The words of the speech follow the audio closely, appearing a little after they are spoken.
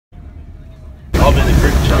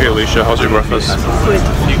Hey Alicia, how's your breakfast? Good.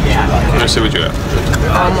 Let me see what you got.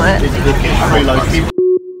 Omelette.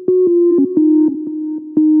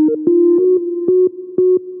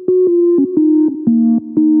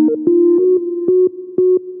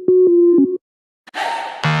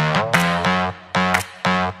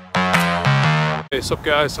 Hey, what's up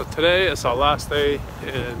guys? So today is our last day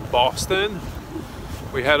in Boston.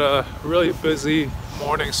 We had a really busy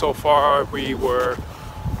morning so far. We were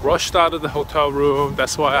rushed out of the hotel room.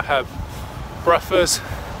 That's why I have breakfast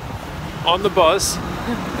on the bus.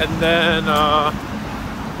 And then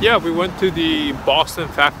yeah, we went to the Boston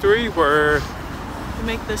factory where To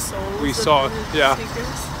make the soles we saw of the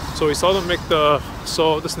sneakers. So we saw them make the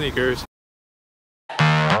sole of the sneakers.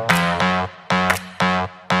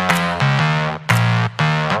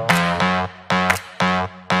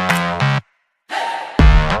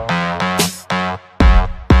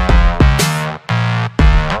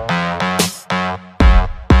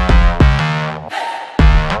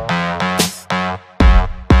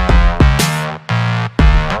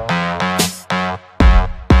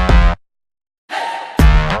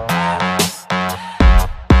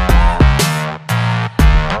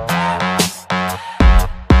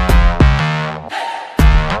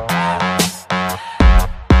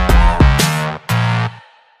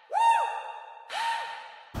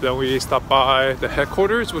 Then we stopped by the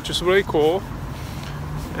headquarters, which is really cool.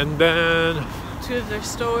 And then Two of their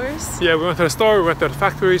stores. yeah, we went to the store, we went to the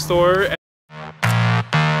factory store.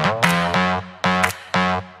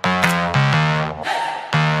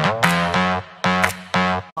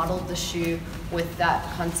 Modeled the shoe with that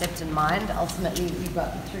concept in mind. Ultimately, we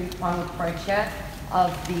got the three-prong approach here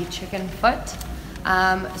of the chicken foot.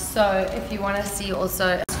 So if you want to see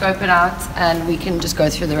also, scope it out and we can just go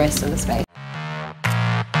through the rest of the space.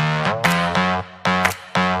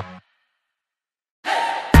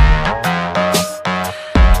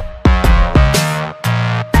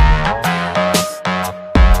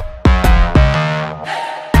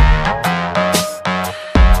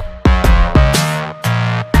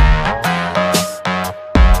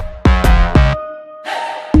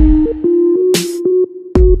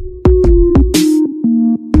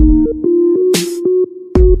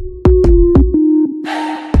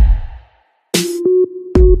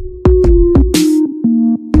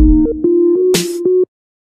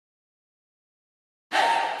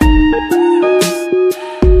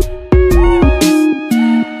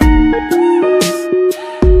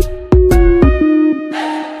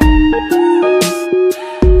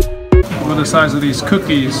 The size of these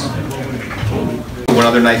cookies. One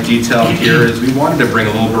other nice detail here is we wanted to bring a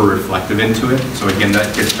little bit of reflective into it. So again,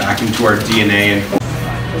 that gets back into our DNA. And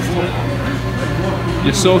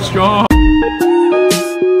You're so strong.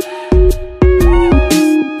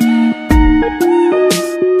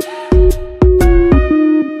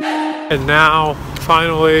 And now,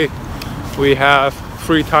 finally, we have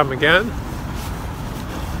free time again.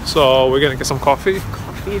 So we're gonna get some coffee.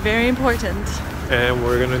 Coffee, very important. And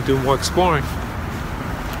we're gonna do more exploring.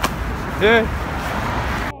 Yeah.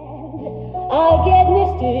 I get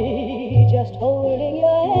misty just holding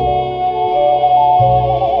your hand.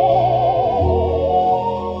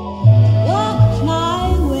 Walk my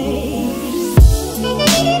way.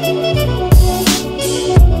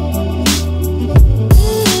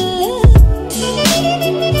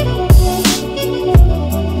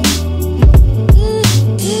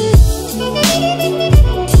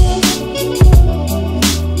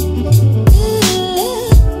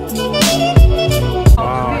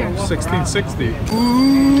 Wow, 1660.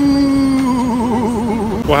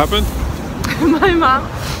 Ooh. What happened? My mom,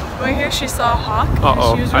 right here, she saw a hawk.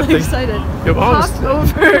 Uh-oh. And she was I really think excited. Your mom's, Hopped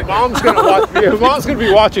over. your mom's gonna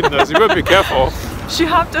be watching this. You better be careful. She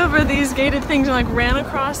hopped over these gated things and like ran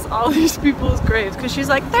across all these people's graves because she's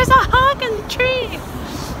like, "There's a hawk in the tree."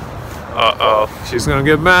 Uh-oh. She's gonna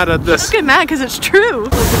get mad at this. Don't get mad because it's true.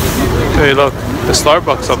 Hey, look, the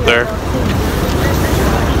Starbucks up there.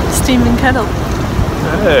 Steaming kettle.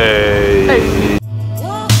 Hey. Hey.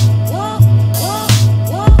 Walk, walk, walk,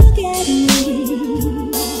 walk at me.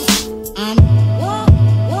 Walk, walk,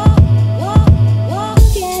 walk,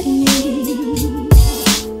 walk at me.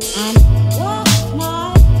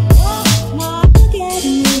 Walk at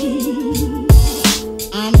me.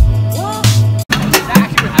 Walk.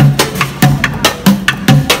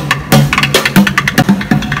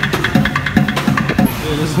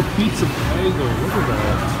 There's a pizza bagel. Look at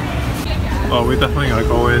that. Oh, we definitely gotta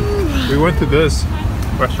go in. We went to this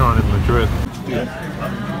restaurant in Madrid.